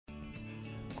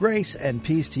Grace and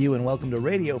peace to you, and welcome to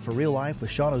Radio for Real Life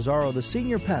with Sean Azzaro, the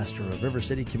senior pastor of River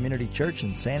City Community Church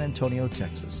in San Antonio,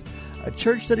 Texas. A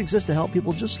church that exists to help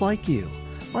people just like you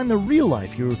find the real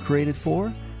life you were created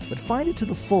for, but find it to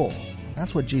the full.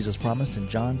 That's what Jesus promised in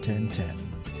John 10:10.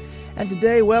 And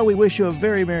today, well, we wish you a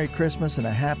very Merry Christmas and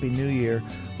a Happy New Year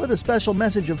with a special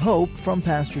message of hope from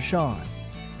Pastor Sean.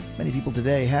 Many people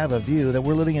today have a view that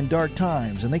we're living in dark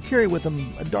times, and they carry with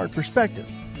them a dark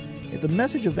perspective. Yet the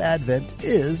message of Advent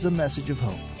is a message of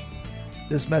hope.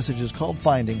 This message is called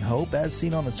Finding Hope, as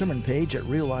seen on the sermon page at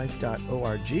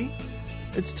reallife.org.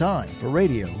 It's time for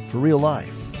Radio for Real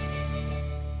Life.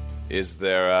 Is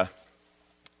there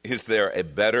a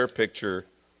better picture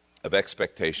of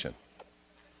expectation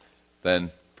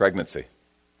than pregnancy?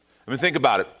 I mean, think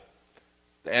about it.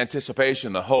 The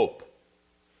anticipation, the hope,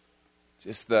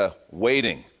 just the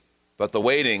waiting, but the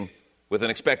waiting with an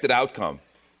expected outcome.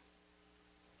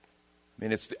 I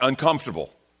mean, it's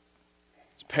uncomfortable,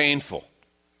 it's painful,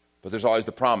 but there's always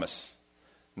the promise.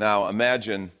 Now,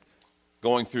 imagine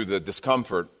going through the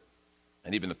discomfort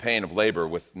and even the pain of labor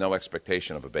with no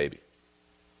expectation of a baby.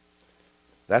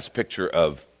 That's a picture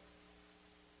of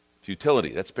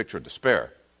futility. That's a picture of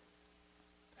despair.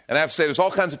 And I have to say, there's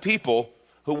all kinds of people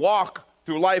who walk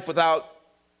through life without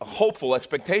a hopeful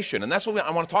expectation, and that's what I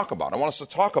want to talk about. I want us to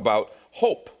talk about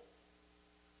hope.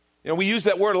 You know, we use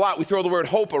that word a lot. We throw the word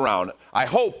hope around. I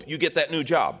hope you get that new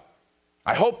job.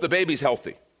 I hope the baby's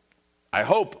healthy. I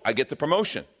hope I get the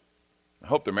promotion. I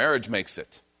hope the marriage makes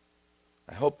it.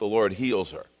 I hope the Lord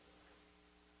heals her.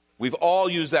 We've all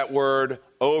used that word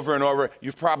over and over.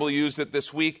 You've probably used it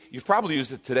this week. You've probably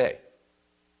used it today.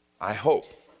 I hope.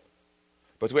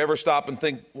 But do we ever stop and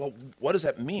think, well, what does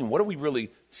that mean? What are we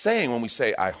really saying when we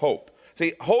say, I hope?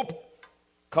 See, hope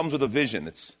comes with a vision.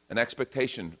 It's an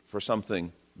expectation for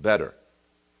something better.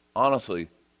 Honestly,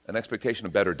 an expectation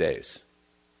of better days.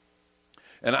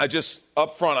 And I just,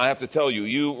 up front, I have to tell you,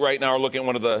 you right now are looking at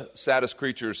one of the saddest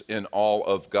creatures in all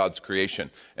of God's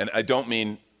creation. And I don't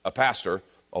mean a pastor,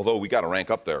 although we got to rank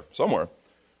up there somewhere.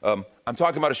 I'm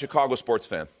talking about a Chicago sports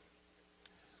fan.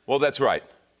 Well, that's right.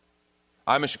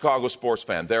 I'm a Chicago sports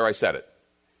fan. There, I said it.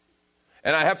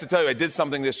 And I have to tell you, I did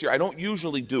something this year. I don't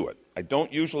usually do it. I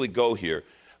don't usually go here.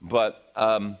 But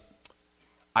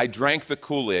I drank the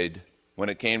Kool-Aid when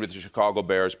it came to the Chicago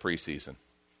Bears preseason.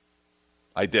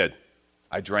 I did.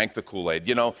 I drank the Kool-Aid.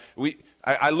 You know,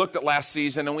 I looked at last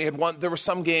season, and we had won. There were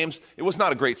some games. It was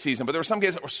not a great season, but there were some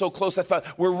games that were so close. I thought,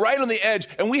 we're right on the edge,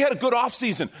 and we had a good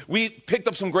offseason. We picked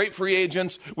up some great free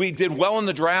agents. We did well in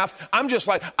the draft. I'm just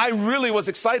like, I really was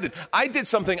excited. I did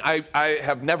something I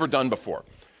have never done before.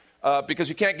 Because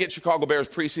you can't get Chicago Bears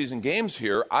preseason games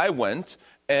here, I went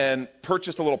and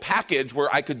purchased a little package where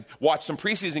I could watch some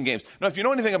preseason games. Now, if you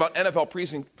know anything about NFL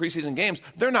preseason games,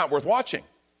 they're not worth watching.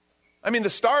 I mean, the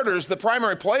starters, the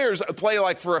primary players play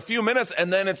like for a few minutes,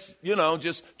 and then it's, you know,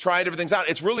 just trying different things out.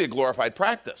 It's really a glorified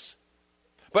practice.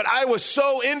 But I was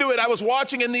so into it, I was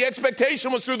watching, and the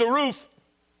expectation was through the roof.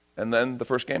 And then the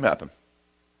first game happened.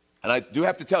 And I do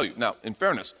have to tell you, now, in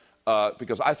fairness,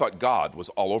 because I thought God was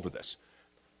all over this.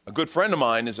 A good friend of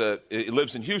mine he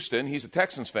lives in Houston. He's a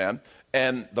Texans fan.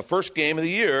 And the first game of the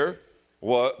year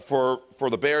for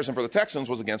the Bears and for the Texans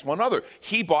was against one another.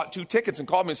 He bought 2 tickets and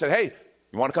called me and said, hey,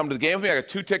 you want to come to the game with me? I got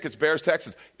 2 tickets, Bears,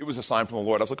 Texans. It was a sign from the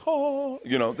Lord. I was like, oh,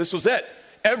 you know, this was it.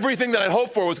 Everything that I'd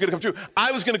hoped for was going to come true.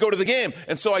 I was going to go to the game.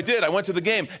 And so I did. I went to the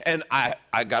game. And I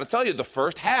got to tell you, the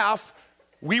first half,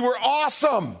 we were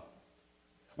awesome.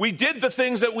 We did the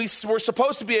things that we were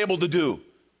supposed to be able to do.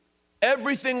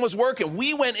 Everything was working.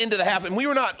 We went into the half, and we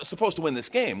were not supposed to win this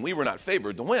game. We were not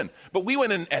favored to win. But we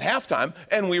went in at halftime,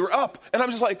 and we were up. And I'm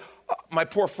just like, my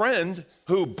poor friend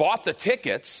who bought the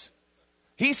tickets,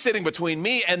 he's sitting between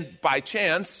me and, by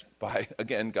chance, by,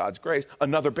 again, God's grace,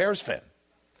 another Bears fan.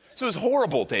 So it was a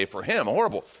horrible day for him,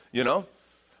 horrible, you know.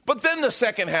 But then the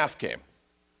second half came.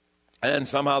 And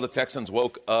somehow the Texans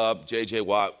woke up. J.J.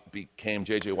 Watt became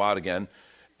J.J. Watt again.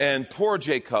 And poor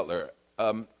Jay Cutler,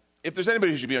 if there's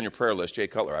anybody who should be on your prayer list, Jay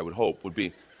Cutler, I would hope, would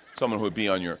be someone who would be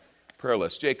on your prayer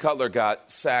list. Jay Cutler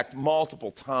got sacked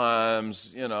multiple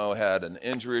times, you know, had an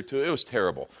injury or two. It was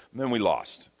terrible. And then we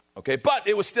lost, okay? But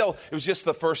it was just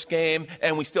the first game,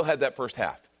 and we still had that first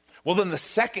half. Well, then the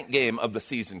second game of the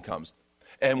season comes,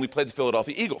 and we played the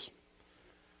Philadelphia Eagles.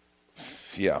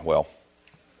 Yeah, well,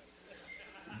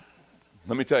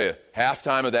 let me tell you,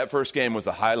 halftime of that first game was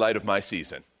the highlight of my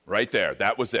season. Right there,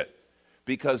 that was it.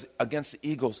 Because against the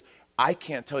Eagles, I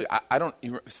can't tell you, I don't,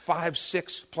 5,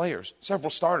 6 players,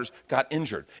 several starters got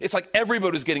injured. It's like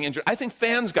everybody's getting injured. I think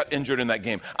fans got injured in that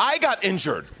game. I got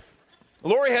injured.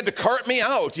 Lori had to cart me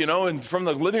out, you know, and from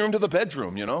the living room to the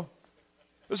bedroom, you know.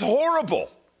 It was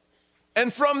horrible.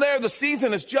 And from there, the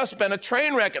season has just been a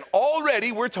train wreck. And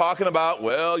already we're talking about,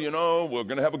 well, we're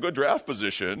going to have a good draft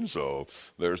position. So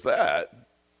there's that.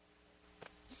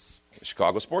 A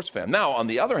Chicago sports fan. Now, on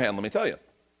the other hand, let me tell you,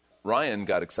 Ryan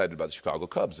got excited about the Chicago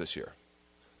Cubs this year.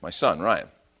 My son, Ryan.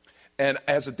 And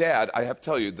as a dad, I have to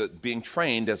tell you that being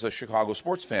trained as a Chicago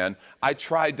sports fan, I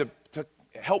tried to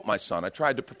help my son. I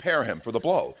tried to prepare him for the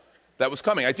blow that was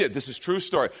coming. I did. This is a true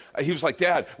story. He was like,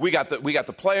 Dad, we got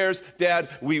the players. Dad,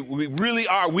 we really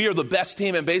are. We are the best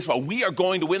team in baseball. We are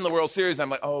going to win the World Series. And I'm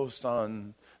like, oh,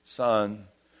 son.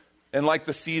 And like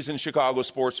the seasoned Chicago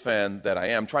sports fan that I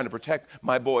am, trying to protect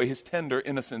my boy, his tender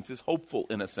innocence, his hopeful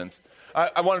innocence.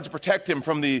 I wanted to protect him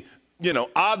from the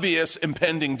obvious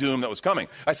impending doom that was coming.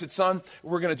 I said, son,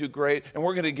 we're going to do great, and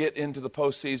we're going to get into the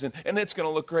postseason, and it's going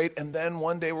to look great, and then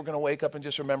one day we're going to wake up and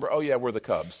just remember, oh yeah, we're the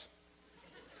Cubs.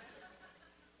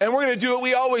 And we're going to do what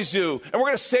we always do, and we're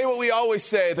going to say what we always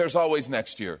say, there's always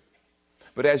next year.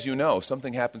 But as you know,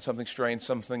 something happened, something strange,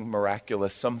 something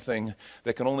miraculous, something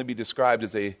that can only be described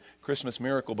as a Christmas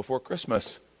miracle before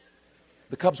Christmas.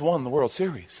 The Cubs won the World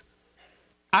Series.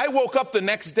 I woke up the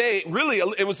next day, really,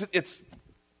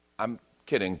 I'm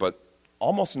kidding, but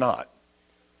almost not.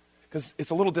 Because it's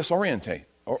a little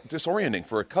disorienting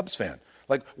for a Cubs fan.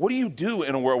 Like, what do you do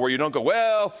in a world where you don't go,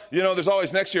 well, there's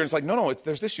always next year. And it's like, no,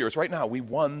 there's this year. It's right now. We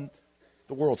won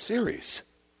the World Series.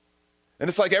 And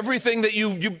it's like everything that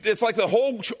it's like the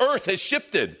whole earth has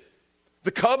shifted. The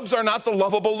Cubs are not the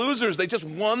lovable losers. They just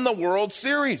won the World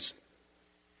Series.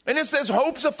 And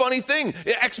hope's a funny thing.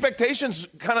 Expectations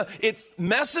it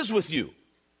messes with you.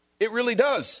 It really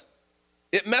does.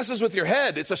 It messes with your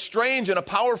head. It's a strange and a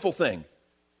powerful thing.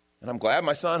 And I'm glad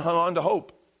my son hung on to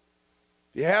hope.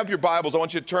 If you have your Bibles, I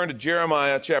want you to turn to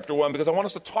Jeremiah chapter 1 because I want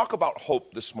us to talk about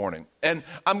hope this morning. And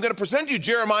I'm going to present you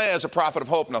Jeremiah as a prophet of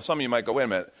hope. Now, some of you might go, wait a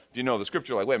minute. If you know the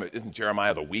scripture, like, wait a minute, isn't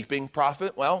Jeremiah the weeping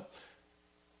prophet? Well,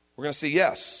 we're going to see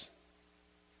yes.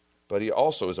 But he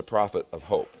also is a prophet of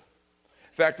hope.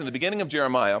 In fact, in the beginning of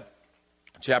Jeremiah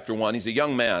chapter 1, he's a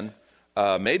young man,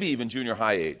 maybe even junior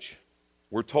high age.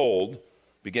 We're told,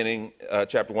 beginning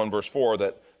chapter 1, verse 4,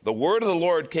 that the word of the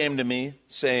Lord came to me,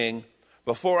 saying,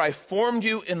 before I formed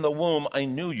you in the womb, I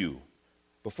knew you.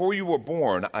 Before you were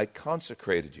born, I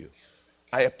consecrated you.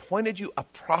 I appointed you a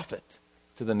prophet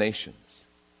to the nations.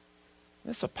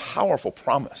 That's a powerful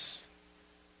promise.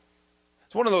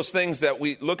 It's one of those things that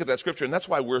we look at that scripture, and that's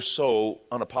why we're so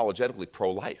unapologetically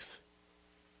pro-life.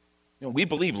 We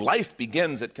believe life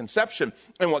begins at conception.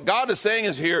 And what God is saying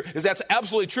is that's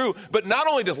absolutely true. But not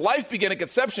only does life begin at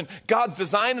conception, God's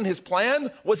design and his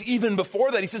plan was even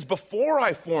before that. He says, before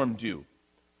I formed you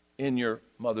in your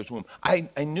mother's womb, I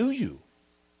knew you.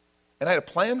 And I had a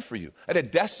plan for you. I had a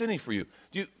destiny for you.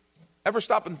 Do you ever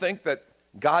stop and think that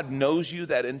God knows you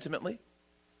that intimately?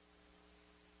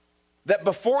 That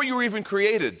before you were even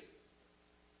created,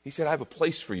 he said, I have a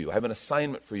place for you. I have an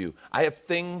assignment for you. I have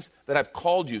things that I've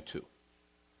called you to.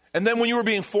 And then when you were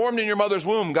being formed in your mother's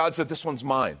womb, God said, this one's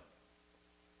mine.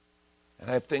 And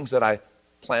I have things that I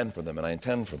plan for them and I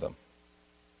intend for them.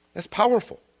 That's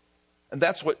powerful. And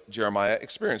that's what Jeremiah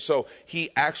experienced. So he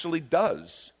actually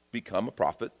does become a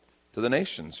prophet to the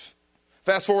nations.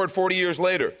 Fast forward 40 years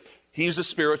later, he's a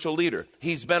spiritual leader.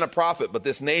 He's been a prophet, but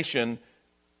this nation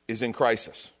is in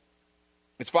crisis.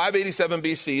 It's 587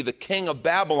 BC. The king of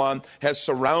Babylon has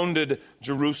surrounded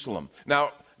Jerusalem.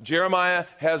 Now, Jeremiah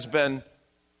has been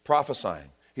prophesying.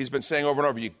 He's been saying over and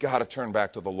over, you've got to turn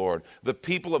back to the Lord. The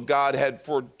people of God had,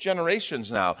 for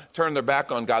generations now, turned their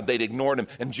back on God. They'd ignored him.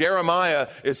 And Jeremiah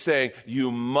is saying,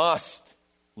 you must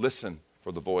listen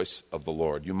for the voice of the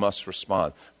Lord. You must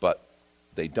respond. But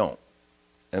they don't.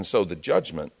 And so the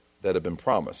judgment that had been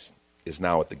promised is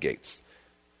now at the gates.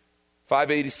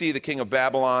 580 C, the king of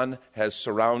Babylon has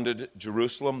surrounded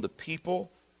Jerusalem. The people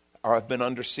have been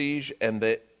under siege, and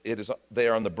they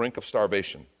are on the brink of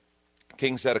starvation.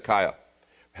 King Zedekiah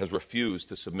has refused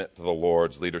to submit to the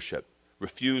Lord's leadership,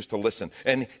 refused to listen.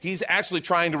 And he's actually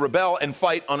trying to rebel and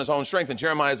fight on his own strength. And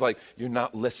Jeremiah's like, you're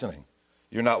not listening.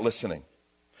 You're not listening.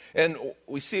 And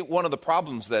we see one of the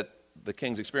problems that the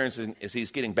king's experiencing is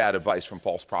he's getting bad advice from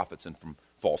false prophets and from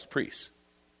false priests.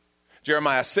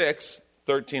 Jeremiah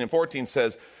 6:13 and 14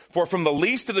 says, for from the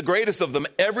least to the greatest of them,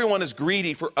 everyone is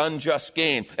greedy for unjust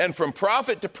gain. And from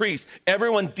prophet to priest,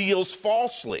 everyone deals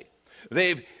falsely.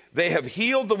 They have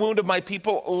healed the wound of my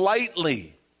people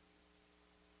lightly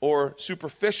or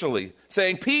superficially,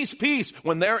 saying, peace, peace,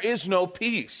 when there is no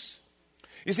peace.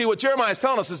 You see, what Jeremiah is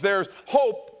telling us is there's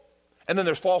hope, and then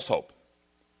there's false hope.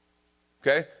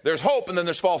 Okay? There's hope, and then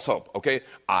there's false hope. Okay?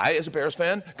 I, as a Bears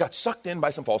fan, got sucked in by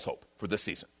some false hope for this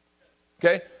season.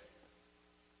 Okay?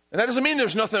 And that doesn't mean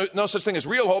there's no such thing as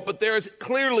real hope, but there is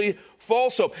clearly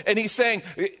false hope. And he's saying,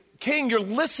 King, you're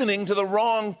listening to the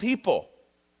wrong people.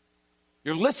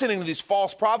 You're listening to these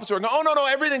false prophets who are going, oh, no,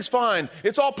 everything's fine.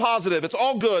 It's all positive. It's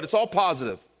all good. It's all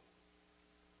positive.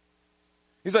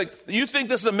 He's like, you think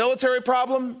this is a military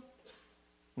problem?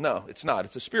 No, it's not.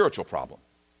 It's a spiritual problem.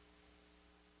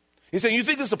 He's saying, you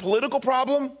think this is a political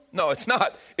problem? No, it's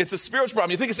not. It's a spiritual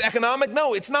problem. You think it's economic?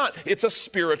 No, it's not. It's a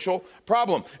spiritual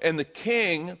problem. And the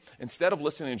king, instead of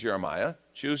listening to Jeremiah,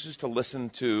 chooses to listen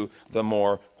to the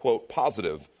more, quote,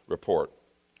 positive report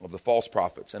of the false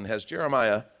prophets and has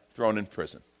Jeremiah thrown in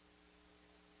prison.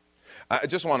 I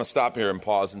just want to stop here and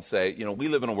pause and say, we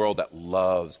live in a world that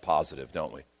loves positive,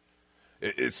 don't we?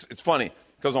 It's funny,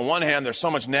 because on one hand, there's so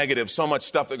much negative, so much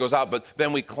stuff that goes out, but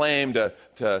then we claim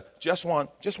to just want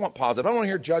positive. I don't want to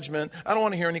hear judgment. I don't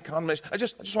want to hear any condemnation. I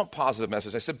just want positive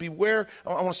messages. I said, beware,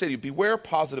 I want to say to you, beware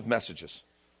positive messages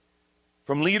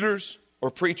from leaders or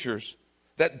preachers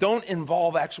that don't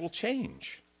involve actual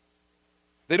change.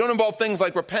 They don't involve things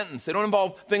like repentance. They don't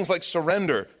involve things like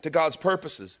surrender to God's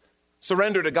purposes,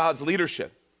 surrender to God's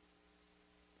leadership.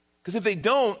 Because if they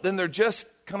don't, then they're just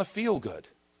kind of feel good.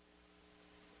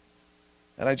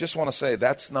 And I just want to say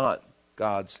that's not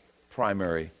God's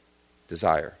primary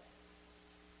desire.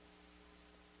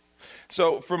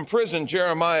 So from prison,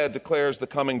 Jeremiah declares the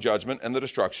coming judgment and the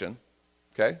destruction.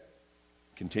 Okay?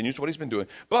 Continues what he's been doing.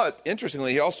 But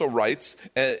interestingly, he also writes,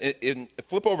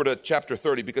 flip over to chapter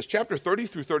 30, because chapter 30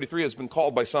 through 33 has been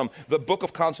called by some the book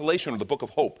of consolation or the book of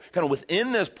hope. Kind of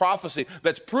within this prophecy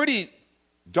that's pretty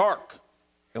dark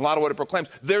in a lot of what it proclaims,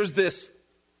 there's this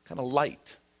kind of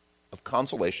light of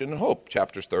consolation and hope,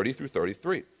 chapters 30 through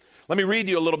 33. Let me read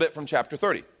you a little bit from chapter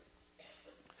 30.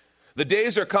 The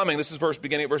days are coming, this is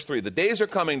beginning at verse 3. The days are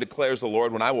coming, declares the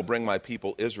Lord, when I will bring my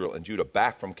people Israel and Judah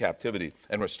back from captivity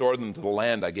and restore them to the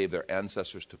land I gave their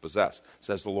ancestors to possess,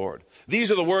 says the Lord.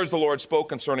 These are the words the Lord spoke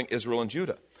concerning Israel and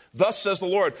Judah. Thus says the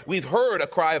Lord, we've heard a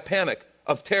cry of panic,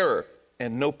 of terror,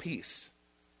 and no peace.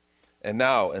 And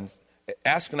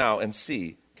ask now and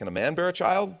see, can a man bear a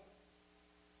child?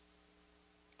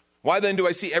 Why then do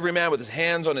I see every man with his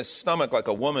hands on his stomach like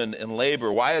a woman in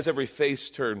labor? Why has every face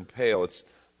turned pale? It's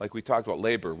like we talked about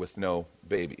labor with no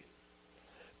baby.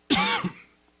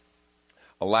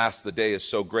 Alas, the day is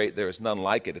so great, there is none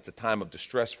like it. It's a time of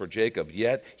distress for Jacob,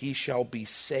 yet he shall be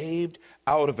saved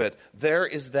out of it. There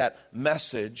is that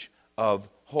message of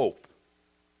hope.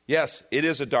 Yes, it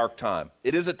is a dark time.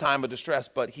 It is a time of distress,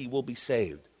 but he will be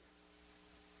saved.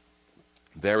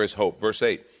 There is hope. Verse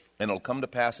 8. And it'll come to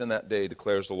pass in that day,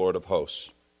 declares the Lord of hosts,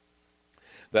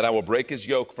 that I will break his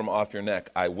yoke from off your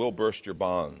neck. I will burst your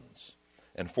bonds.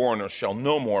 And foreigners shall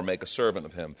no more make a servant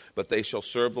of him, but they shall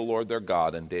serve the Lord their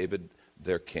God and David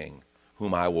their king,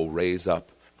 whom I will raise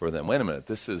up for them. Wait a minute.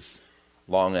 This is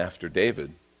long after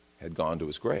David had gone to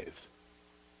his grave.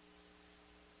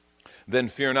 Then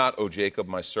fear not, O Jacob,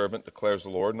 my servant, declares the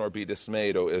Lord, nor be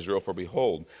dismayed, O Israel, for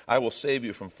behold, I will save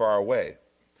you from far away,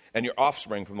 and your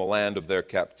offspring from the land of their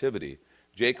captivity.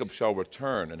 Jacob shall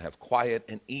return and have quiet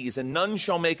and ease, and none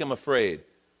shall make him afraid,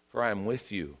 for I am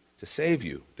with you to save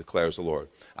you, declares the Lord.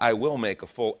 I will make a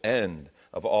full end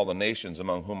of all the nations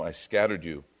among whom I scattered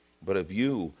you, but of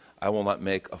you I will not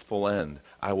make a full end.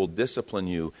 I will discipline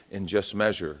you in just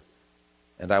measure,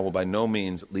 and I will by no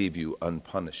means leave you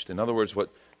unpunished. In other words, what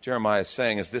Jeremiah is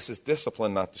saying is this is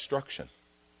discipline, not destruction.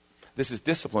 This is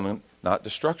discipline, not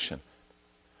destruction.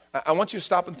 I want you to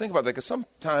stop and think about that, because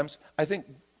sometimes I think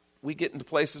we get into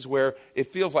places where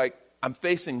it feels like I'm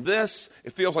facing this.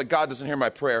 It feels like God doesn't hear my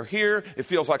prayer here. It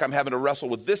feels like I'm having to wrestle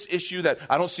with this issue that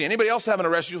I don't see anybody else having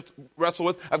to wrestle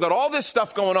with. I've got all this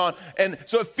stuff going on, and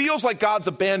so it feels like God's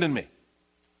abandoned me.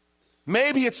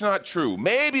 Maybe it's not true.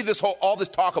 Maybe all this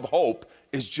talk of hope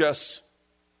is just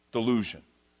delusion.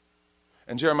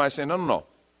 And Jeremiah is saying, no.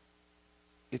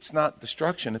 It's not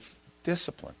destruction, it's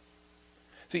discipline.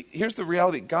 See, here's the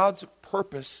reality. God's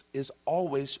purpose is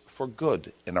always for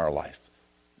good in our life.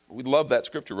 We love that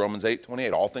scripture, Romans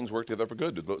 8:28. All things work together for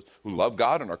good to those who love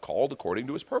God and are called according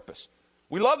to his purpose.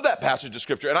 We love that passage of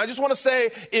scripture. And I just want to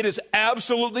say it is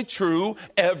absolutely true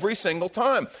every single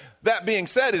time. That being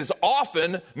said, it is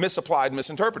often misapplied,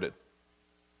 misinterpreted.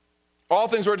 All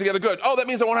things work together good. Oh, that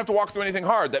means I won't have to walk through anything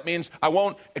hard. That means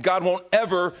God won't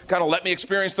ever kind of let me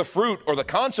experience the fruit or the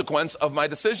consequence of my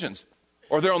decisions.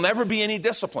 Or there will never be any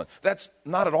discipline. That's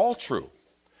not at all true.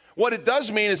 What it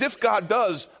does mean is if God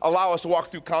does allow us to walk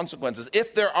through consequences,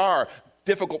 if there are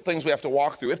difficult things we have to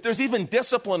walk through, if there's even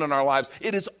discipline in our lives,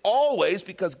 it is always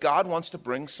because God wants to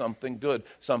bring something good,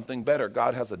 something better.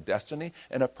 God has a destiny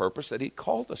and a purpose that he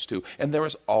called us to, and there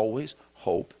is always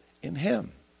hope in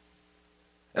him.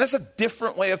 And that's a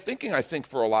different way of thinking, I think,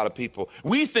 for a lot of people.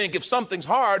 We think if something's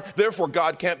hard, therefore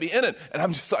God can't be in it. And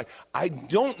I'm just like, I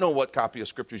don't know what copy of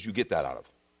scriptures you get that out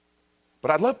of.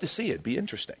 But I'd love to see it. Be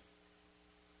interesting.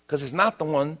 Because it's not the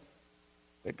one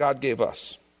that God gave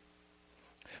us.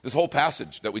 This whole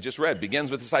passage that we just read begins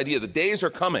with this idea, the days are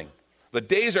coming. The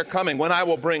days are coming when I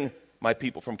will bring my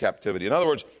people from captivity. In other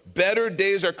words, better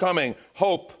days are coming.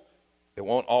 Hope, it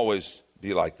won't always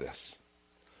be like this.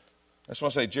 I just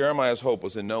want to say, Jeremiah's hope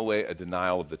was in no way a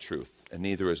denial of the truth, and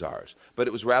neither is ours. But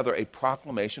it was rather a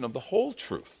proclamation of the whole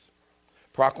truth.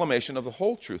 Proclamation of the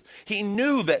whole truth. He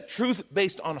knew that truth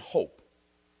based on hope,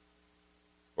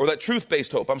 or that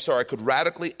truth-based hope, could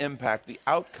radically impact the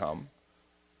outcome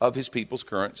of his people's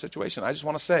current situation. I just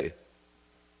want to say,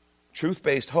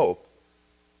 truth-based hope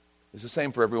is the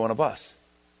same for every one of us.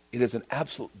 It is an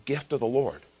absolute gift of the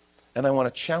Lord. And I want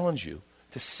to challenge you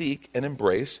to seek and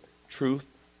embrace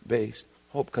truth-based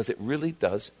hope, because it really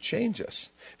does change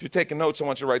us. If you're taking notes, I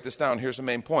want you to write this down. Here's the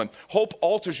main point. Hope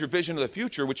alters your vision of the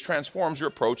future, which transforms your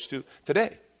approach to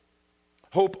today.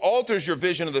 Hope alters your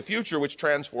vision of the future, which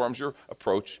transforms your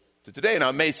approach to today. Now,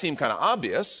 it may seem kind of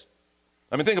obvious.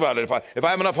 I mean, think about it. If I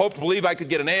have enough hope to believe I could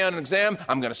get an A on an exam,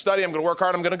 I'm going to study, I'm going to work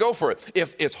hard, I'm going to go for it.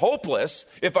 If it's hopeless,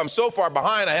 if I'm so far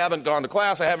behind, I haven't gone to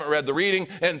class, I haven't read the reading,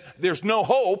 and there's no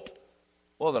hope,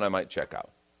 well, then I might check out.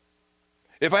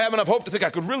 If I have enough hope to think I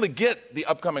could really get the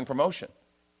upcoming promotion,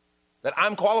 that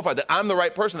I'm qualified, that I'm the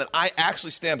right person, that I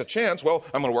actually stand a chance, well,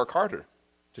 I'm going to work harder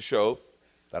to show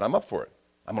that I'm up for it.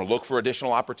 I'm going to look for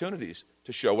additional opportunities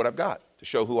to show what I've got, to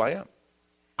show who I am.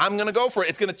 I'm going to go for it.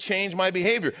 It's going to change my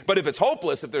behavior. But if it's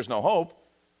hopeless, if there's no hope,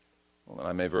 well, then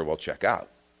I may very well check out.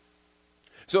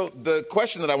 So the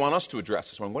question that I want us to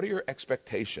address is, what are your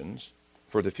expectations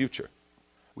for the future?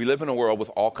 We live in a world with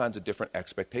all kinds of different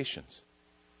expectations.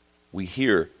 We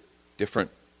hear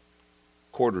different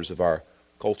quarters of our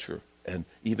culture and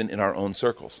even in our own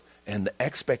circles. And the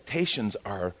expectations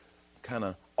are kind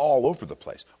of all over the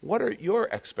place. What are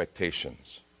your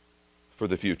expectations for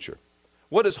the future?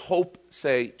 What does hope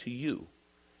say to you?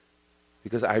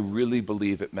 Because I really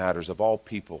believe it matters. Of all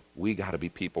people, we got to be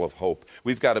people of hope.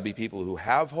 We've got to be people who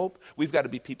have hope. We've got to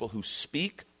be people who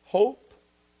speak hope.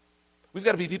 We've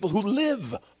got to be people who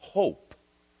live hope.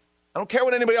 I don't care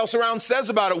what anybody else around says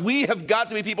about it. We have got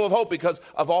to be people of hope, because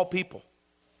of all people,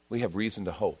 we have reason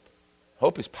to hope.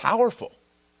 Hope is powerful.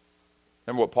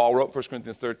 Remember what Paul wrote, 1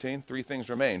 Corinthians 13? 3 things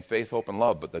remain, faith, hope, and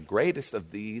love. But the greatest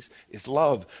of these is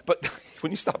love. But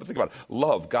when you stop and think about it,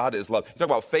 love, God is love. You talk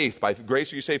about faith. By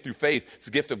grace are you saved through faith. It's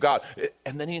a gift of God.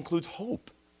 And then he includes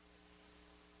hope.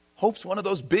 Hope's one of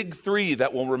those big 3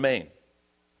 that will remain.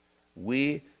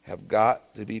 We have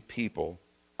got to be people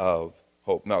of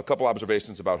hope. Now, a couple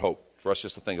observations about hope for us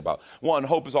just to think about. One,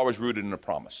 hope is always rooted in a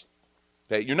promise.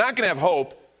 Okay? You're not going to have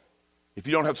hope if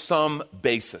you don't have some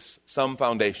basis, some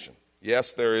foundation.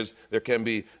 Yes, there can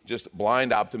be just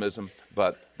blind optimism,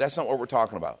 but that's not what we're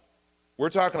talking about. We're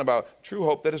talking about true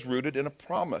hope that is rooted in a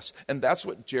promise. And that's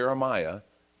what Jeremiah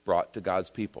brought to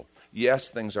God's people. Yes,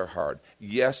 things are hard.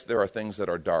 Yes, there are things that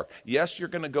are dark. Yes, you're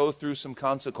going to go through some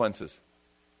consequences.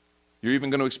 You're even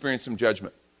going to experience some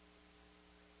judgment.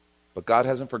 But God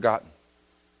hasn't forgotten.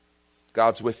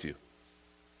 God's with you.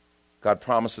 God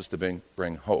promises to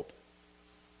bring hope.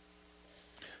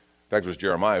 In fact, it was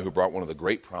Jeremiah who brought one of the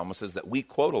great promises that we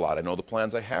quote a lot. I know the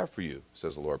plans I have for you,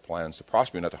 says the Lord, plans to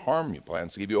prosper you, not to harm you,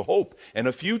 plans to give you a hope and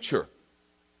a future.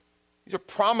 These are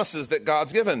promises that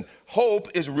God's given. Hope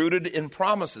is rooted in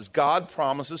promises. God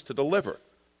promises to deliver.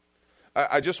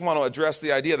 I just want to address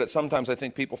the idea that sometimes I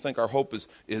think people think our hope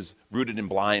is rooted in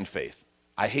blind faith.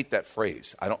 I hate that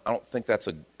phrase. I don't think that's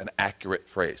an accurate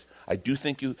phrase. I do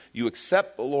think you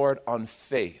accept the Lord on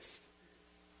faith.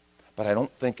 But I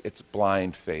don't think it's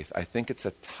blind faith. I think it's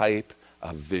a type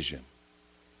of vision.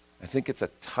 I think it's a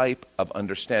type of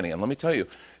understanding. And let me tell you,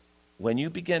 when you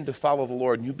begin to follow the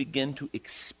Lord and you begin to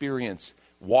experience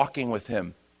walking with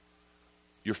him,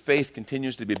 your faith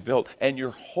continues to be built and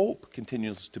your hope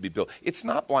continues to be built. It's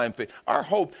not blind faith. Our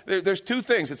hope, there's 2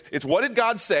 things. It's what did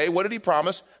God say? What did he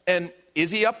promise? And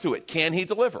is he up to it? Can he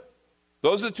deliver?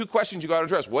 Those are the 2 questions you got to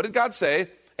address. What did God say?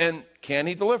 And can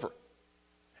he deliver?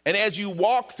 And as you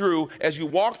walk through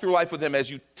life with him,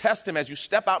 as you test him, as you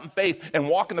step out in faith and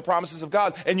walk in the promises of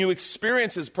God, and you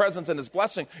experience his presence and his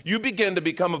blessing, you begin to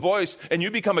become a voice and you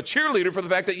become a cheerleader for the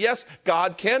fact that, yes,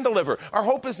 God can deliver. Our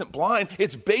hope isn't blind.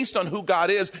 It's based on who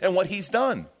God is and what he's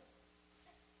done.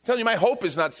 I'm telling you, my hope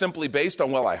is not simply based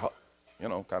on, kind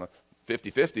of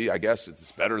 50-50. I guess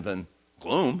it's better than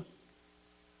gloom.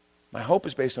 My hope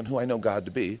is based on who I know God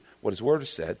to be, what his word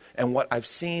has said, and what I've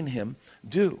seen him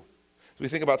do. We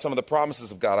think about some of the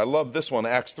promises of God. I love this one,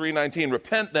 Acts 3:19.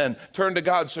 Repent then, turn to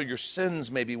God so your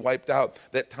sins may be wiped out,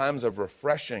 that times of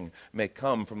refreshing may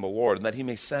come from the Lord, and that he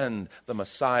may send the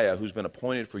Messiah who's been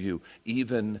appointed for you,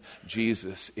 even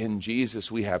Jesus. In Jesus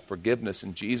we have forgiveness.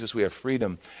 In Jesus we have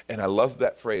freedom. And I love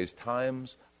that phrase,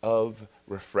 times of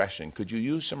refreshing. Could you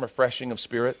use some refreshing of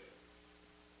spirit?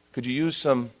 Could you use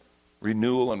some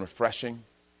renewal and refreshing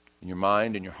in your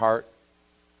mind, in your heart?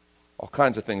 All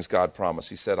kinds of things God promised.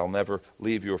 He said, I'll never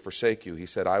leave you or forsake you. He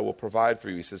said, I will provide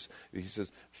for you. He says,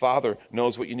 Father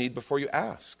knows what you need before you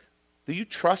ask. Do you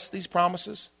trust these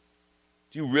promises?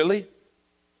 Do you really?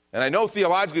 And I know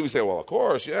theologically we say, well, of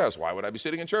course, yes. Why would I be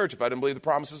sitting in church if I didn't believe the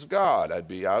promises of God? I'd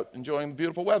be out enjoying the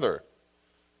beautiful weather.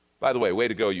 By the way, way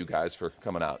to go, you guys, for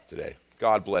coming out today.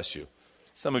 God bless you.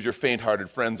 Some of your faint-hearted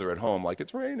friends are at home like,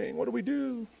 it's raining. What do we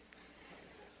do?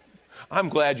 I'm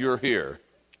glad you're here.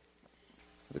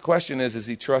 The question is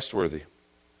he trustworthy?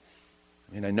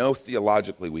 I mean, I know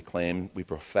theologically we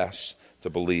profess to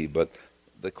believe, but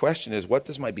the question is, what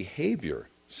does my behavior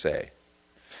say?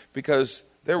 Because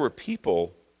there were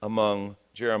people among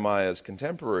Jeremiah's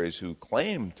contemporaries who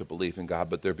claimed to believe in God,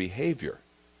 but their behavior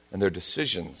and their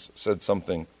decisions said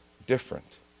something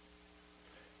different.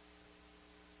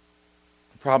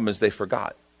 The problem is they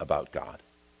forgot about God.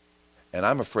 And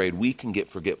I'm afraid we can get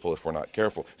forgetful if we're not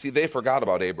careful. See, they forgot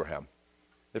about Abraham.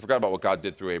 They forgot about what God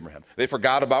did through Abraham. They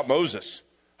forgot about Moses,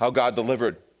 how God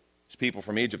delivered his people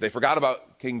from Egypt. They forgot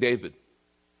about King David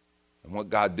and what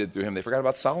God did through him. They forgot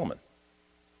about Solomon.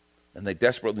 And they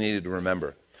desperately needed to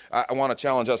remember. I want to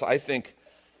challenge us. I think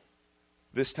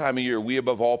this time of year, we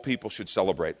above all people should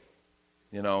celebrate.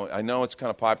 You know, I know it's kind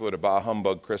of popular to bah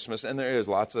humbug Christmas, and there is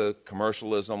lots of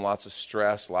commercialism, lots of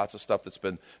stress, lots of stuff that's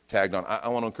been tagged on. I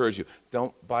want to encourage you,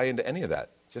 don't buy into any of that.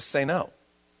 Just say no.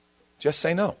 Just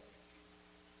say no.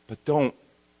 But don't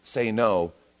say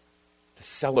no to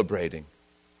celebrating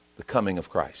the coming of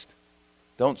Christ.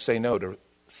 Don't say no to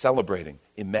celebrating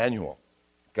Emmanuel,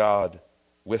 God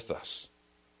with us.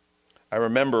 I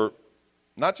remember,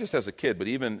 not just as a kid, but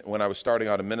even when I was starting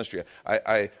out in ministry,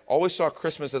 I always saw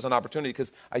Christmas as an opportunity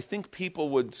because I think people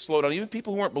would slow down, even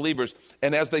people who weren't believers,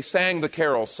 and as they sang the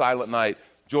carol, Silent Night,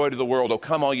 Joy to the World, O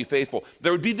Come All Ye Faithful,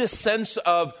 there would be this sense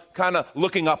of kind of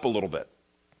looking up a little bit.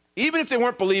 Even if they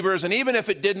weren't believers, and even if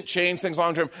it didn't change things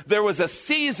long term, there was a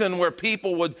season where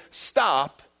people would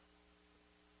stop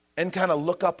and kind of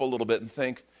look up a little bit and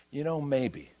think, you know,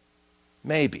 maybe.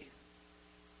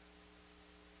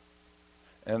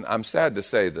 And I'm sad to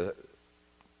say the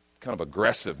kind of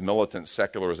aggressive, militant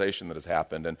secularization that has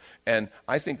happened. And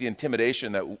I think the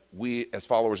intimidation that we as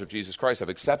followers of Jesus Christ have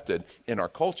accepted in our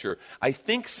culture, I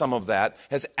think some of that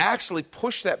has actually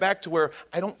pushed that back to where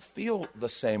I don't feel the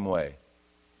same way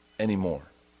anymore.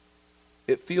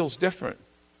 It feels different.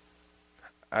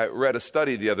 I read a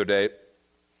study the other day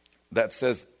that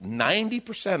says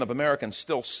 90% of Americans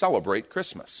still celebrate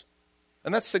Christmas.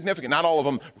 And that's significant. Not all of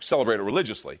them celebrate it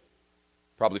religiously.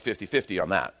 Probably 50-50 on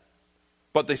that.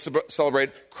 But they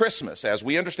celebrate Christmas, as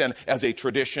we understand, as a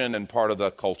tradition and part of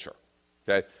the culture.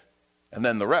 Okay? And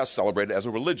then the rest celebrate it as a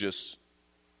religious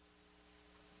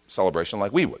celebration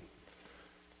like we would.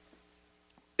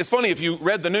 It's funny, if you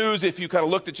read the news, if you kind of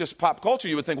looked at just pop culture,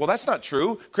 you would think, well, that's not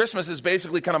true. Christmas is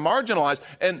basically kind of marginalized.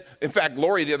 And in fact,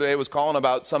 Lori the other day was calling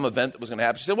about some event that was going to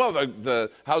happen. She said, well, the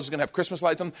house is going to have Christmas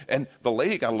lights on. And the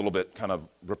lady got a little bit kind of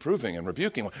reproving and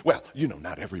rebuking. Well, you know,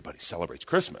 not everybody celebrates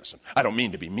Christmas. And I don't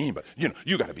mean to be mean, but, you know,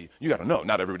 you got to know,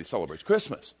 not everybody celebrates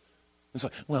Christmas. It's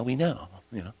like, well, we know,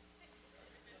 you know.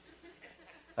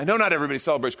 I know not everybody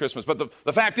celebrates Christmas, but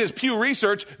the fact is Pew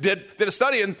Research did a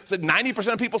study and said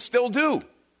 90% of people still do.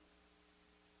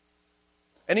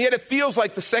 And yet it feels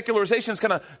like the secularization is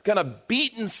kind of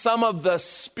beaten some of the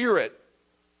spirit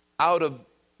out of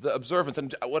the observance.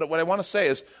 And what I want to say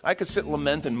is, I could sit and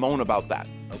lament and moan about that,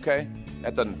 okay?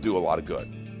 That doesn't do a lot of good,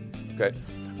 okay?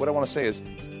 What I want to say is,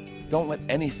 don't let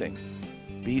anything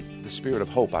beat the spirit of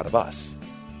hope out of us.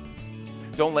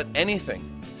 Don't let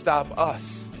anything stop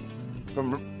us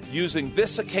from using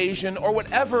this occasion or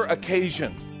whatever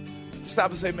occasion to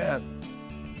stop and say, man,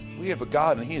 we have a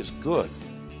God and He is good.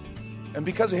 And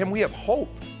because of Him, we have hope.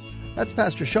 That's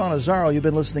Pastor Sean Azzaro. You've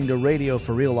been listening to Radio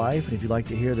for Real Life. And if you'd like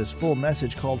to hear this full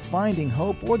message called Finding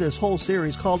Hope, or this whole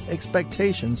series called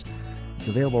Expectations, it's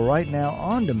available right now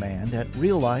on demand at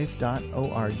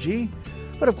reallife.org.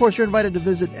 But of course, you're invited to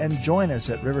visit and join us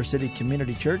at River City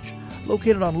Community Church,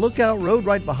 located on Lookout Road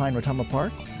right behind Retama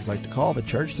Park. If you'd like to call the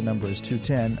church, the number is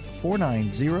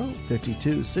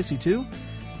 210-490-5262,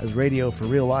 as Radio for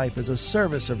Real Life is a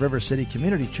service of River City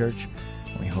Community Church.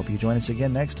 We hope you join us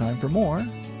again next time for more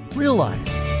Real Life.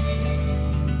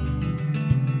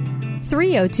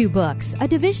 302 Books, a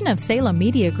division of Salem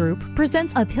Media Group,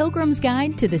 presents A Pilgrim's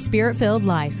Guide to the Spirit-Filled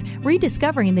Life,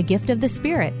 Rediscovering the Gift of the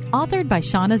Spirit, authored by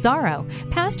Sean Azzaro,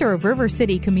 pastor of River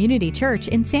City Community Church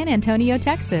in San Antonio,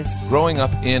 Texas. Growing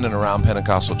up in and around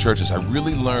Pentecostal churches, I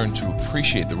really learned to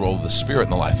appreciate the role of the Spirit in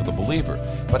the life of the believer.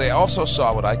 But I also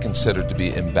saw what I considered to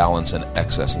be imbalance and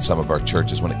excess in some of our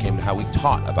churches when it came to how we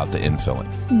taught about the infilling.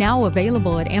 Now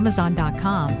available at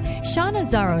Amazon.com, Sean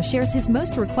Azzaro shares his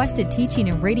most requested teaching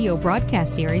and radio broadcast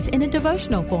series in a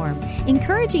devotional form,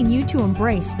 encouraging you to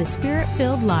embrace the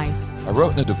Spirit-filled life. I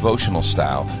wrote in a devotional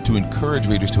style to encourage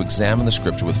readers to examine the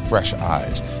Scripture with fresh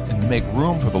eyes and make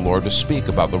room for the Lord to speak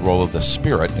about the role of the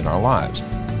Spirit in our lives.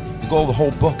 The goal of the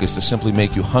whole book is to simply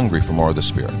make you hungry for more of the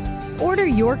Spirit. Order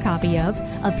your copy of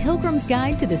A Pilgrim's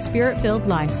Guide to the Spirit-Filled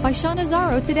Life by Sean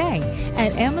Azzaro today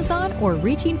at Amazon or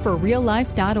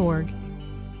reachingforreallife.org.